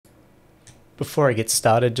before I get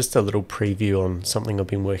started, just a little preview on something I've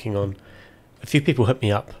been working on. A few people hit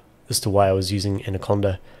me up as to why I was using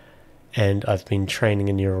Anaconda, and I've been training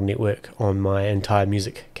a neural network on my entire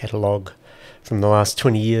music catalogue from the last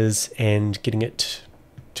 20 years and getting it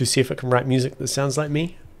to see if it can write music that sounds like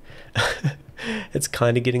me. It's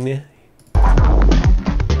kind of getting there.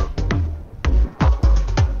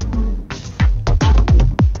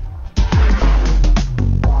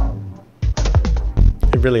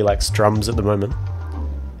 It really likes drums at the moment.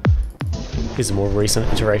 Here's a more recent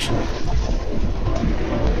iteration.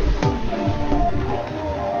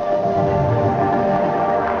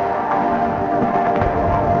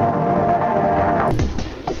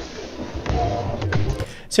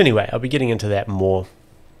 So anyway, I'll be getting into that more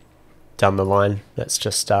down the line. That's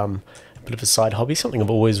just a bit of a side hobby, something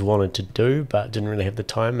I've always wanted to do but didn't really have the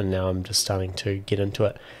time, and now I'm just starting to get into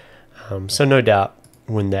it. So no doubt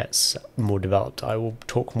when that's more developed I will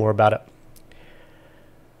talk more about it.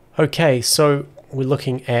 Okay, so we're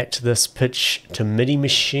looking at this pitch to MIDI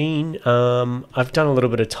machine. I've done a little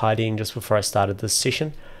bit of tidying just before I started this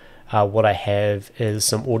session. What I have is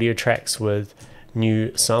some audio tracks with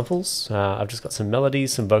new samples. I've just got some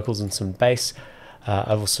melodies, some vocals and some bass.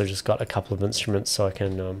 I've also just got a couple of instruments so I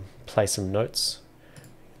can play some notes. You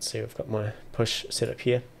can see I've got my push set up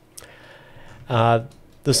here.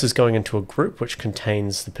 This is going into a group which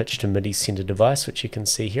contains the pitch to MIDI center device, which you can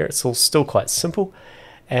see here. It's all still quite simple,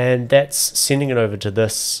 and that's sending it over to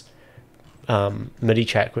this MIDI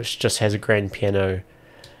track, which just has a grand piano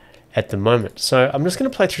at the moment. So I'm just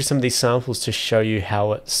going to play through some of these samples to show you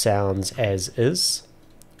how it sounds as is.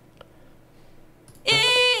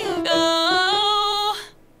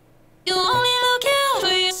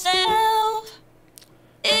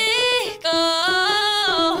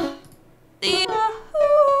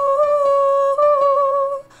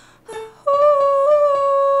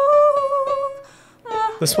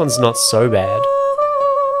 This one's not so bad.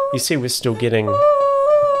 You see we're still getting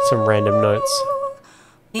some random notes.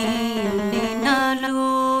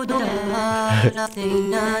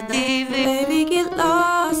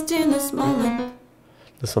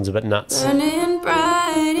 This one's a bit nuts. Burning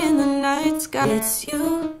bright in the night sky. It's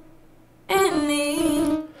you and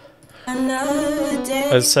me. Another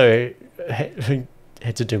day. I also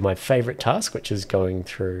had to do my favorite task, which is going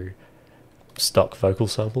through stock vocal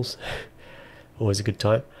samples. Always a good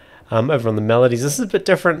time. Over on the melodies, this is a bit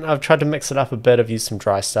different. I've tried to mix it up a bit. I've used some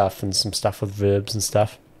dry stuff and some stuff with verbs and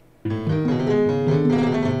stuff.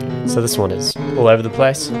 So this one is all over the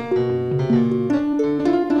place.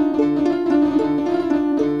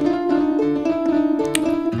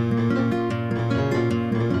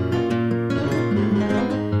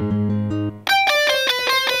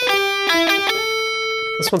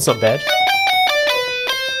 This one's not bad.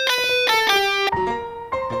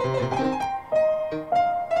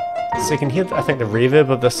 So you can hear, I think the reverb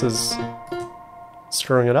of this is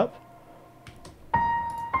screwing it up.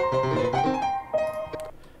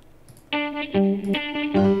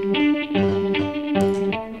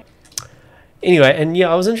 Anyway, and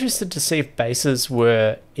yeah, I was interested to see if basses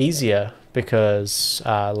were easier because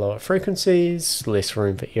lower frequencies, less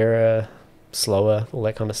room for error, slower, all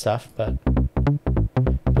that kind of stuff, but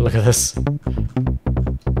look at this.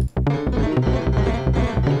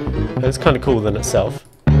 It's kind of cool in itself.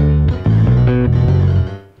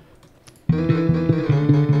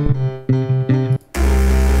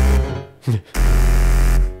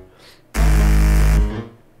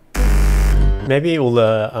 Maybe all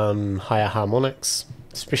the higher harmonics,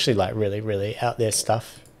 especially like really out there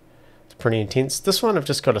stuff, it's pretty intense. This one I've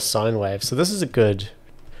just got a sine wave, so this is a good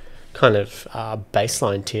kind of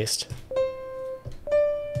baseline test.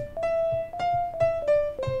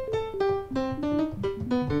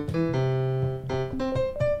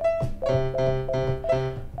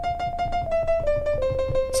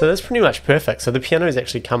 So that's pretty much perfect. So the piano is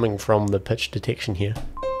actually coming from the pitch detection here.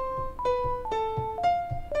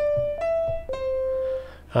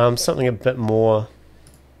 Something a bit more.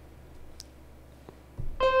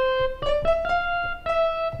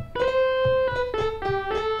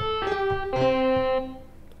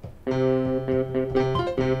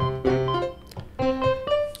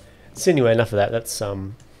 So anyway, enough of that. That's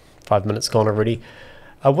 5 minutes gone already.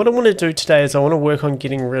 What I want to do today is I want to work on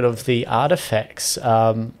getting rid of the artifacts.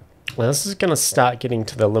 Well, this is going to start getting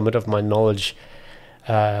to the limit of my knowledge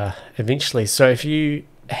eventually. So if you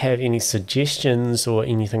have any suggestions or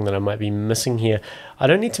anything that I might be missing here, I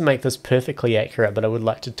don't need to make this perfectly accurate, but I would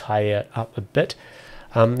like to tie it up a bit.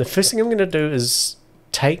 The first thing I'm going to do is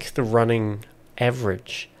take the running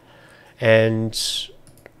average, and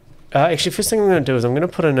actually first thing I'm going to do is I'm going to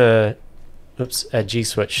put in a G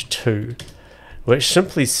switch 2 which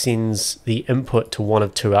simply sends the input to one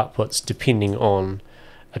of two outputs depending on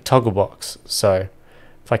a toggle box. So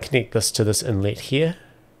if I connect this to this inlet here,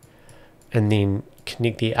 and then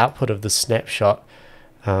connect the output of the snapshot,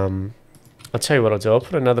 I'll tell you what I'll do. I'll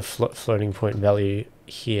put another floating point value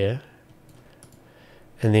here,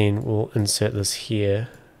 and then we'll insert this here.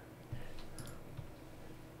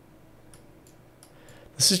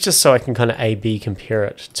 This is just so I can kind of A/B compare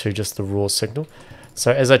it to just the raw signal.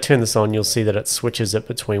 So as I turn this on, you'll see that it switches it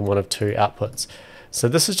between one of two outputs. So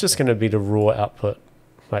this is just going to be the raw output,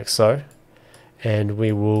 like so. And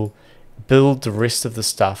we will build the rest of the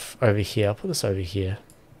stuff over here. I'll put this over here.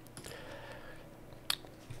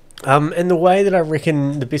 And the way that I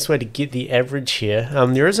reckon the best way to get the average here,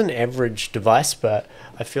 there is an average device, but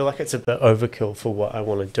I feel like it's a bit overkill for what I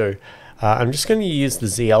want to do. I'm just going to use the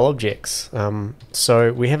ZL objects.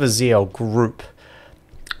 So we have a ZL group,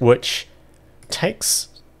 which takes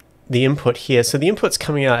the input here. So the input's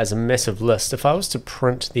coming out as a massive list. If I was to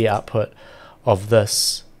print the output of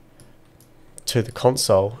this to the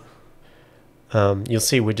console, you'll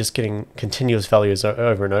see we're just getting continuous values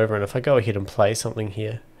over and over. And if I go ahead and play something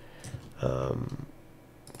here, so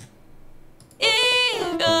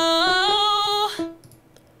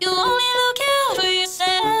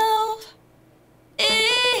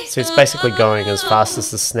it's basically going as fast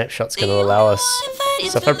as the snapshot's going to allow us.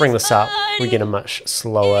 So if I bring this up, we get a much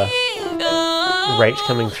slower rate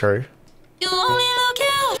coming through.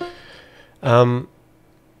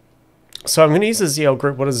 So I'm going to use a ZL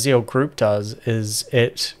group. What a ZL group does is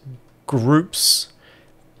it groups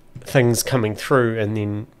things coming through and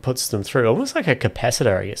then puts them through, almost like a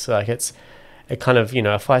capacitor, I guess. Like it kind of, you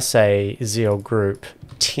know, if I say ZL group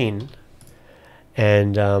 10,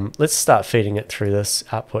 and let's start feeding it through this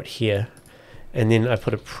output here, and then I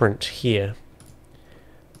put a print here,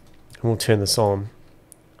 and we'll turn this on.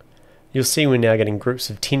 You'll see we're now getting groups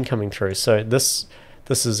of 10 coming through. So this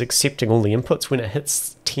is accepting all the inputs. When it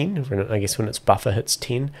hits 10, I guess when its buffer hits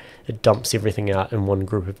 10, it dumps everything out in one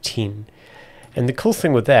group of 10. And the cool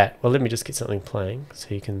thing with that, well, let me just get something playing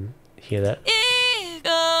so you can hear that.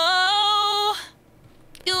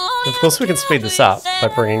 Of course, we can speed this up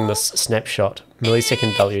by bringing this snapshot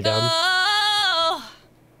millisecond value down.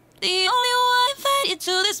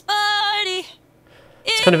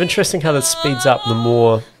 It's kind of interesting how this speeds up the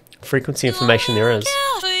more frequency information there is.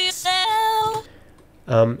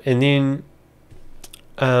 And then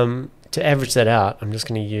to average that out, I'm just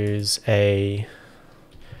going to use a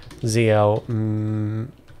ZL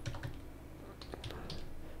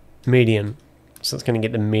median. So it's going to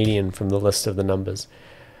get the median from the list of the numbers.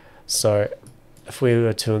 So if we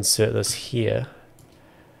were to insert this here,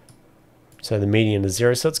 so the median is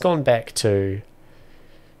 0, so it's gone back to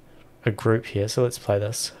a group here. So let's play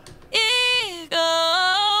this.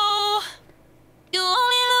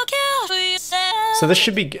 So this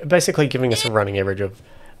should be basically giving us a running average of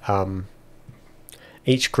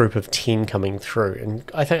each group of 10 coming through. And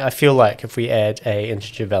I feel like if we add a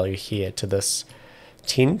integer value here to this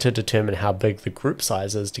 10 to determine how big the group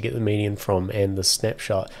size is to get the median from and the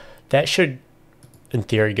snapshot, that should in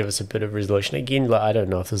theory give us a bit of resolution. Again, like, I don't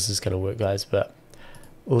know if this is going to work, guys, but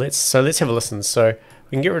let's have a listen. So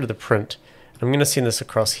we can get rid of the print. I'm going to send this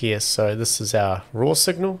across here. So this is our raw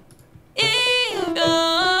signal.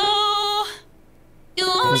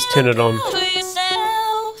 Let's turn it on.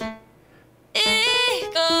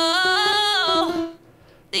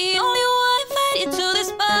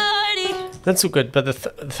 That's all good, but the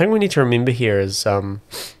thing we need to remember here is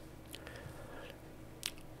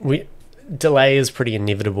delay is pretty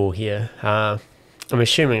inevitable here. I'm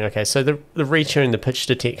assuming, okay, so the retune, the pitch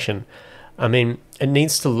detection, I mean, it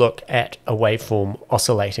needs to look at a waveform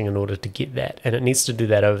oscillating in order to get that, and it needs to do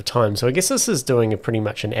that over time. So I guess this is doing a pretty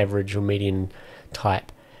much an average or median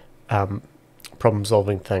type problem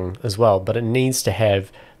solving thing as well, but it needs to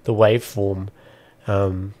have the waveform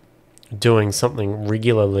doing something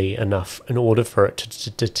regularly enough in order for it to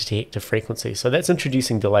detect a frequency. So that's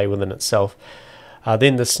introducing delay within itself.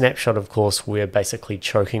 Then the snapshot, of course, we're basically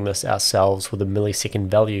choking this ourselves with a millisecond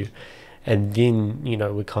value, and then, you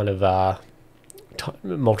know, we kind of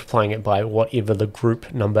multiplying it by whatever the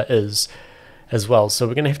group number is as well. So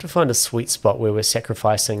we're going to have to find a sweet spot where we're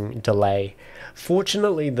sacrificing delay.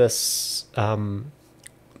 Fortunately, this, you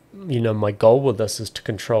know, my goal with this is to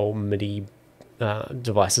control MIDI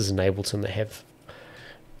devices enabled and they have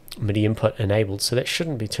MIDI input enabled, so that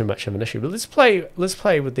shouldn't be too much of an issue. But let's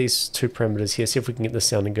play with these two parameters here, see if we can get this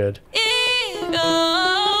sounding good.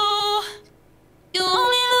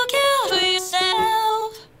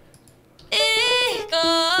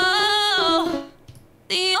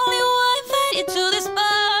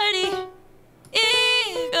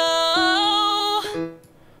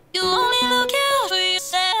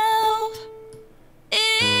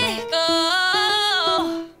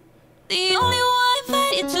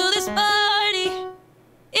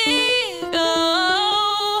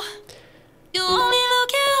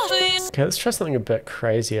 Okay, let's try something a bit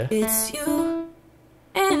crazier. It's you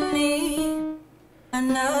and me.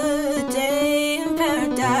 Another day in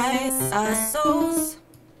paradise. Our souls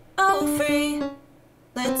all free.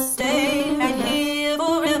 Let's stay right here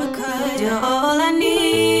forever, 'cause you're all I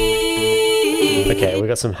need. Okay, we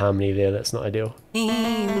got some harmony there. That's not ideal.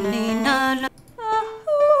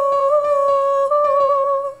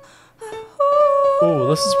 Oh,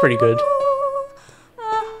 this is pretty good.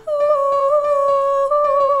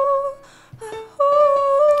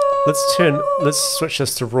 Let's switch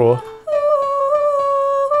this to raw.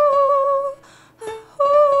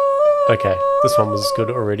 Okay, this one was good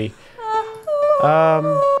already.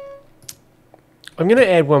 I'm gonna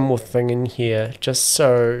add one more thing in here, just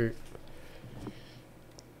so.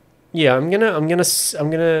 Yeah, I'm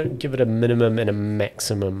gonna give it a minimum and a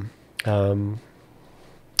maximum,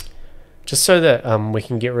 just so that we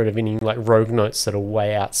can get rid of any like rogue notes that are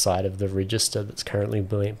way outside of the register that's currently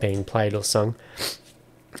being played or sung.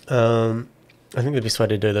 I think the best way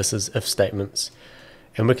to do this is if statements,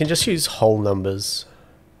 and we can just use whole numbers.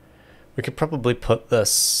 We could probably put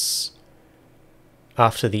this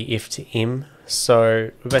after the F to M.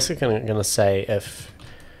 So we're basically going to say if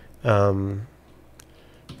 $I1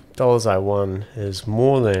 is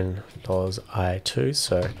more than $I2,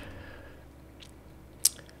 so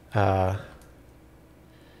man,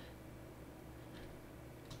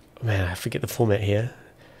 I forget the format here.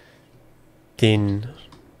 Then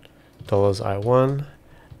 $I1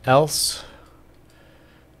 else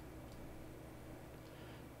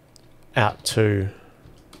out to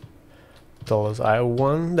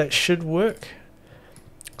 $I1. That should work.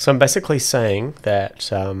 So I'm basically saying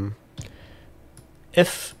that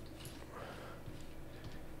if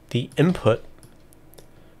the input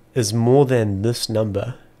is more than this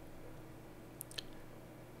number,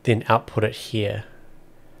 then output it here.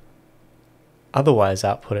 Otherwise,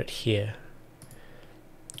 output it here.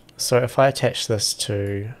 So if I attach this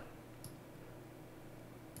to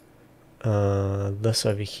this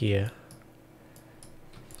over here,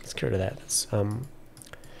 let's get rid of that. It's,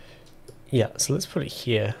 yeah, so let's put it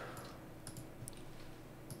here.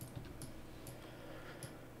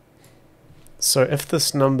 So if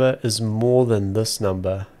this number is more than this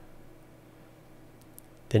number,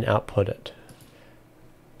 then output it.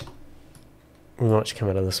 We want it to come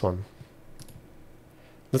out of this one.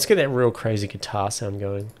 Let's get that real crazy guitar sound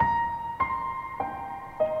going.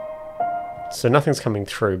 So nothing's coming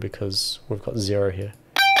through because we've got 0 here.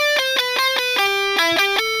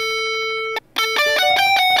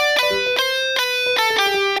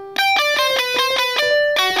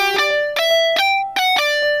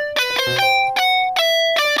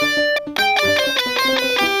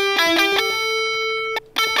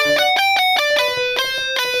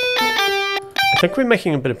 I think we're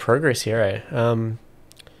making a bit of progress here, eh?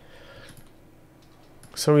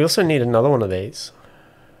 So we also need another one of these.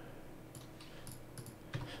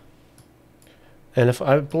 And if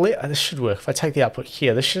I believe this should work, if I take the output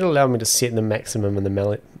here, this should allow me to set the maximum and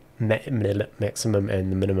the maximum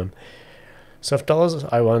and the minimum. So if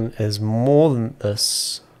 $I1 is more than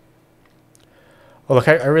this, oh look,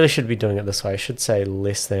 I really should be doing it this way. I should say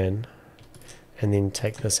less than, and then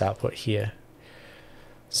take this output here.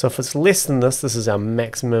 So if it's less than this, this is our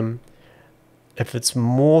maximum. If it's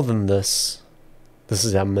more than this, this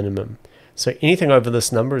is our minimum. So anything over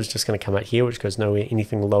this number is just going to come out here, which goes nowhere.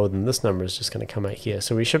 Anything lower than this number is just going to come out here.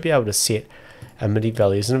 So we should be able to set our MIDI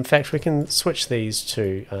values. And in fact, we can switch these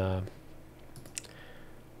to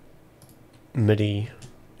MIDI,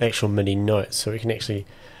 actual MIDI notes. So we can actually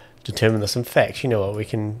determine this. In fact, you know what? We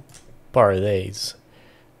can borrow these.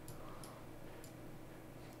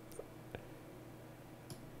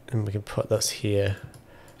 And we can put this here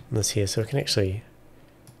and this here. So we can actually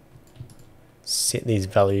set these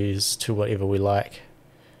values to whatever we like.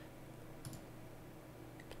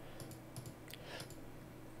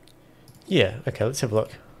 Yeah, okay, let's have a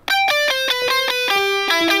look.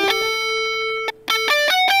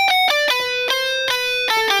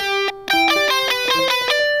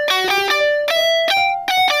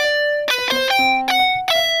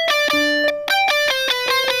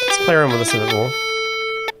 Let's play around with this a bit more.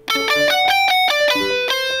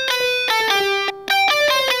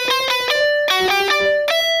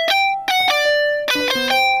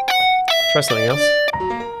 Try something else.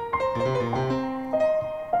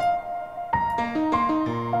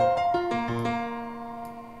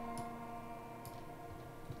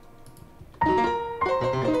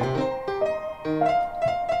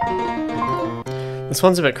 This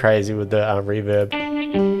one's a bit crazy with the reverb.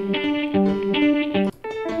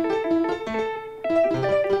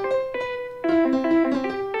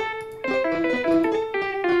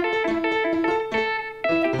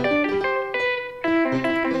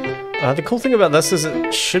 The cool thing about this is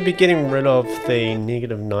it should be getting rid of the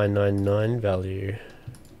negative 999 value.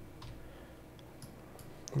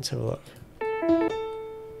 Let's have a look.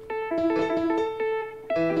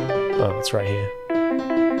 Oh, it's right here.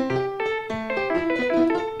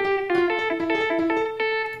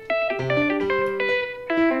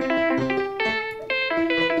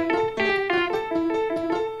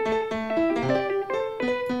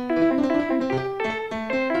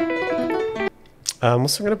 I'm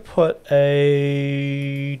also going to put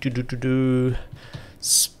a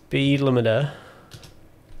speed limiter,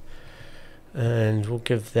 and we'll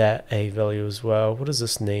give that a value as well. What does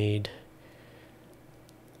this need?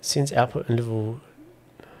 Sends output interval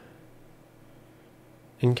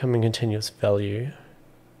incoming continuous value.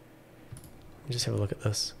 Let me just have a look at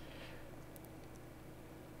this.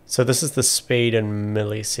 So this is the speed in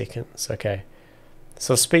milliseconds. Okay.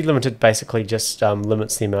 So speed limited basically just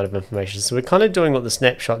limits the amount of information. So we're kind of doing what the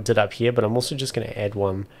snapshot did up here, but I'm also just going to add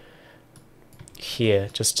one here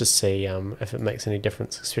just to see if it makes any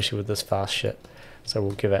difference, especially with this fast shit. So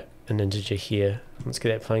we'll give it an integer here. Let's get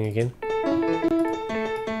that playing again.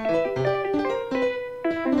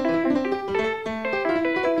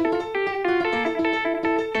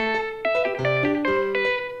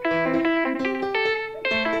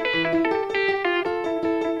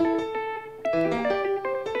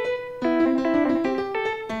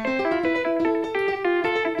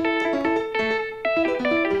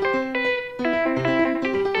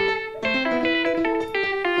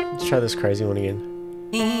 Try this crazy one again.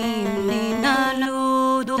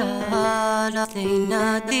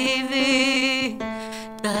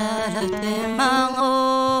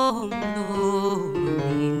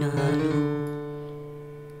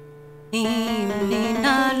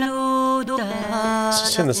 Let's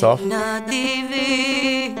just turn this off.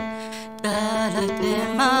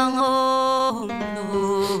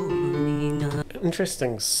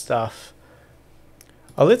 Interesting stuff.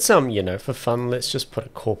 Oh, let's you know, for fun, let's just put a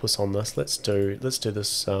corpus on this. Let's do this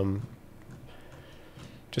just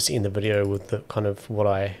end the video with the kind of what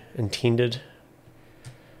I intended.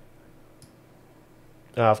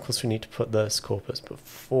 Of course we need to put this corpus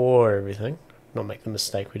before everything, not make the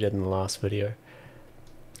mistake we did in the last video.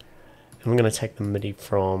 And we're going to take the MIDI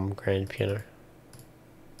from grand piano,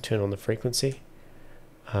 turn on the frequency,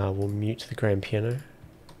 we'll mute the grand piano.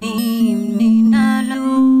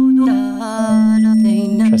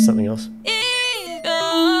 Try something else.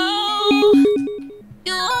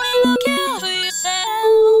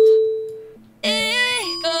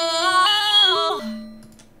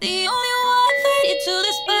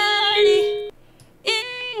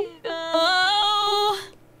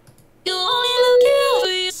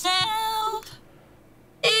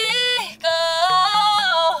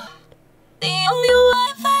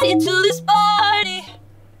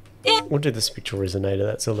 We'll do the spectral resonator,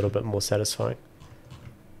 that's a little bit more satisfying.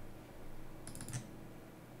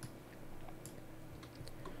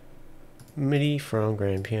 MIDI from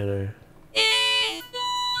grand piano.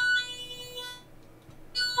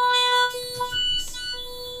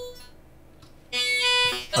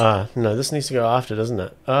 No, this needs to go after, doesn't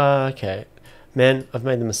it? Okay. Man, I've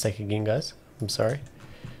made the mistake again, guys. I'm sorry.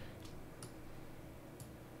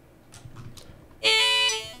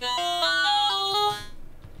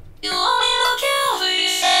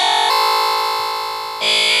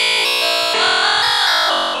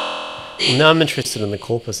 Now I'm interested in the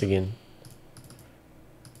corpus again.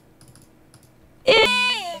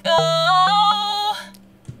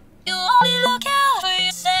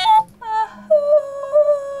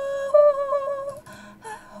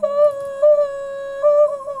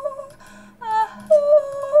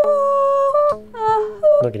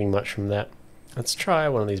 Not getting much from that. Let's try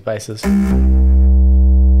one of these basses.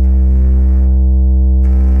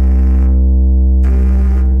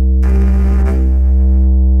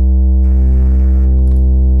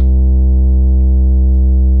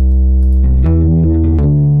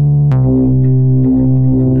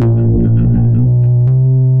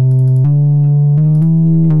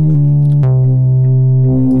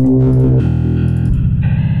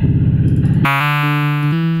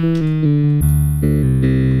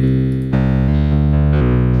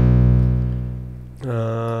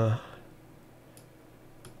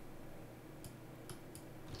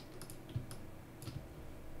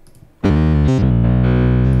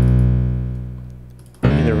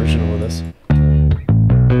 The original of this.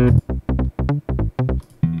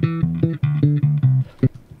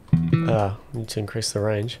 Need to increase the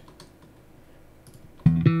range.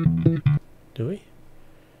 Do we?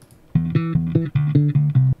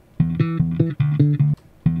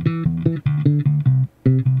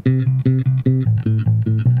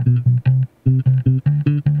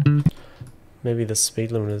 maybe the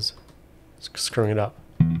speed limit is screwing it up.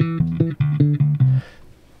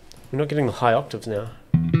 We're not getting the high octaves now.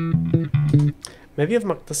 Maybe I've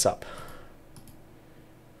mucked this up.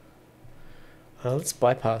 Let's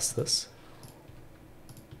bypass this.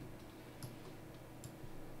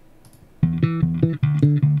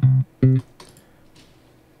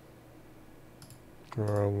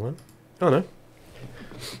 Wrong one. Oh no.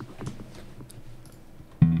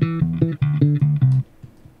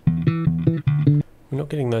 We're not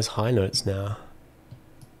getting those high notes now.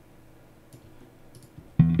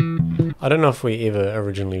 I don't know if we ever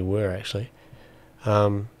originally were, actually.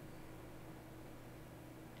 Of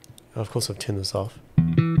course I've turned this off.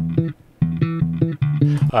 Alright,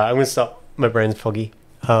 I'm going to stop. My brain's foggy.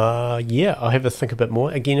 Yeah, I'll have to think a bit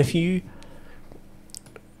more. Again, if you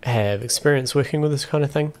have experience working with this kind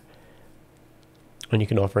of thing, and you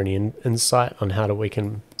can offer any insight on how we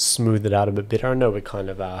can smooth it out a bit better. I know we're kind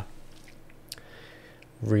of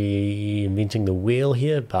reinventing the wheel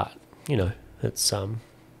here, but you know, it's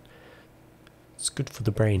good for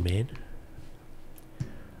the brain, man.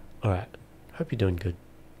 Alright, hope you're doing good.